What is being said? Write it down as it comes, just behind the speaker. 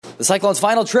The Cyclones'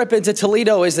 final trip into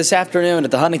Toledo is this afternoon at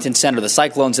the Huntington Center. The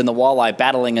Cyclones and the Walleye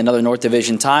battling another North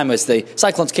Division time as the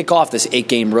Cyclones kick off this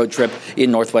 8-game road trip in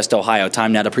Northwest Ohio.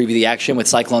 Time now to preview the action with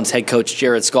Cyclones head coach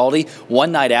Jarrod Skalde.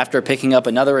 One night after picking up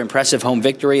another impressive home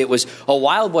victory, it was a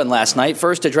wild one last night.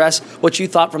 First, address what you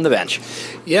thought from the bench.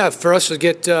 Yeah, for us to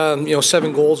get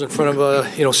 7 goals in front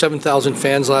of 7,000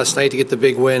 fans last night to get the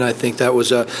big win, I think that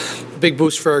was a big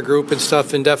boost for our group and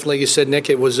stuff. And definitely, you said,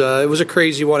 Nick, it was a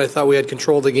crazy one. I thought we had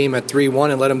control of the game at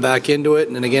 3-1 and let them back into it,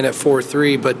 and then again at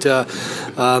 4-3. But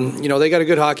they got a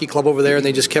good hockey club over there, and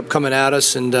they just kept coming at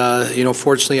us. And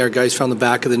fortunately, our guys found the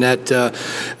back of the net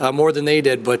more than they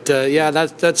did. But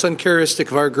that's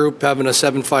uncharacteristic of our group, having a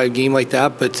 7-5 game like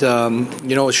that. But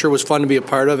it sure was fun to be a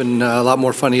part of, and a lot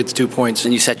more fun to get the 2 points.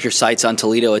 And you set your sights on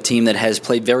Toledo, a team that has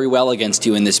played very well against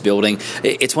you in this building.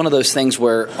 It's one of those things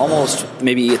where almost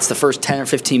maybe it's the first 10 or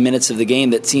 15 minutes of the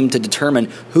game that seem to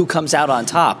determine who comes out on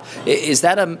top. Is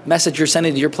that a message you're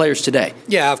sending to your players today?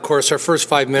 Yeah, of course. Our first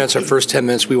 5 minutes, our first 10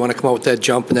 minutes, we want to come out with that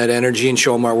jump and that energy and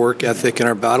show them our work ethic and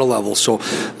our battle level. So,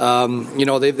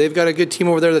 they've got a good team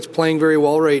over there that's playing very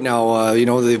well right now.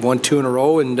 They've won 2 in a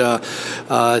row, and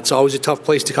it's always a tough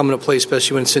place to come into play,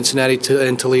 especially when it's Cincinnati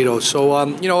and Toledo. So,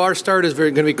 our start is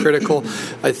going to be critical.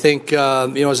 I think,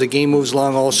 as the game moves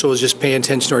along, also is just paying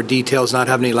attention to our details, not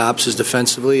having any lapses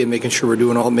defensively, and making sure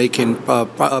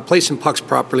we're placing pucks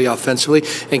properly offensively,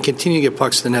 and continue to get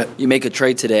pucks to the net. You make a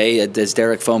trade today as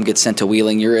Derek Foam gets sent to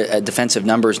Wheeling. You're at defensive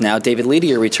numbers now. David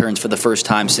Ledier returns for the first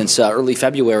time since early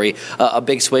February. A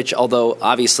big switch, although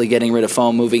obviously getting rid of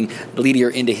Foam, moving Ledier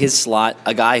into his slot,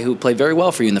 a guy who played very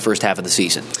well for you in the first half of the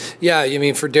season. Yeah,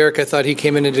 for Derek, I thought he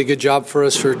came in and did a good job for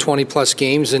us for 20-plus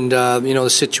games, and, the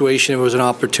situation, it was an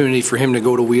opportunity for him to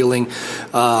go to Wheeling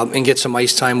and get some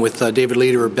ice time with David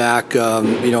Ledier back.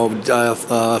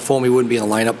 Foamy wouldn't be in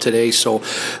the lineup today, so I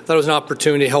thought it was an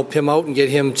opportunity to help him out and get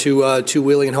him to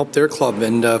Wheeling and help their club.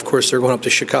 And, of course, they're going up to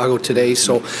Chicago today,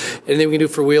 so anything we can do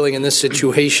for Wheeling in this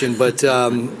situation. But,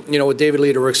 with David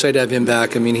Ledier, we're excited to have him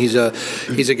back. I mean, he's a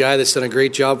guy that's done a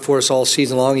great job for us all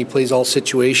season long. He plays all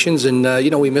situations, and,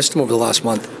 we missed him over the last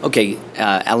month. Okay,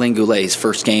 Alain Goulet's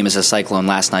first game as a Cyclone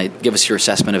last night. Give us your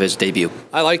assessment of his debut.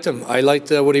 I liked him. I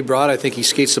liked what he brought. I think he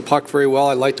skates the puck very well.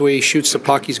 I like the way he shoots the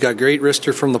puck. He's got great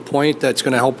wrister from the point. That's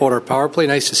going to help out our power play.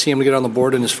 Nice to see him get on the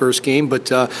board in his first game. But,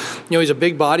 he's a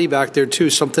big body back there, too.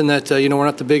 Something that, we're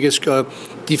not the biggest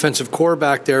defensive core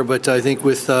back there, but I think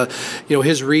with,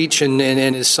 his reach and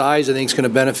his size, I think it's going to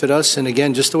benefit us. And,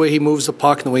 again, just the way he moves the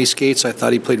puck and the way he skates, I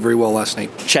thought he played very well last night.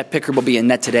 Chet Pickard will be in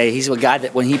net today. He's a guy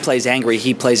that when he plays angry,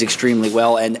 he plays extremely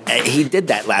well, and he did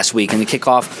that last week. And to kick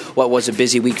off what was a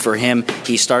busy week for him,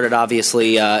 he started,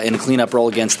 obviously, in a cleanup role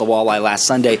against the Walleye last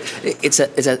Sunday. It's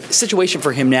a situation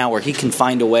for him now winto he can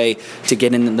find a way to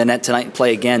get in the net tonight and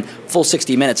play again. Full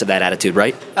 60 minutes of that attitude,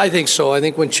 right? I think so. I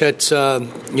think when Chet, comes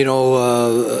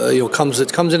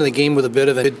into the game with a bit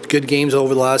of good games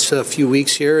over the last few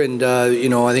weeks here, and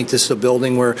I think this is a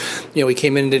building where he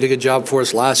came in and did a good job for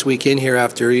us last week in here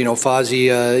after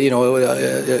Fozzie.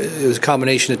 It was a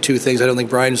combination of two things. I don't think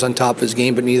Brian was on top of his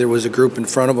game, but neither was the group in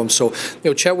front of him. So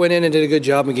Chet went in and did a good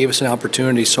job and gave us an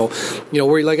opportunity. So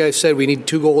we're, like I said, we need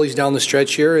 2 goalies down the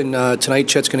stretch here, and tonight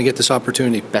Chet's going to get this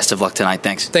opportunity. Best of luck tonight.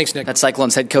 Thanks. Thanks, Nick. That's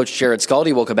Cyclones head coach Jarrod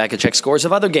Skalde. We'll come back and check scores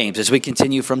of other games as we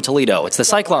continue from Toledo. It's the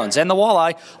Cyclones and the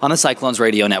Walleye on the Cyclones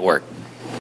Radio Network.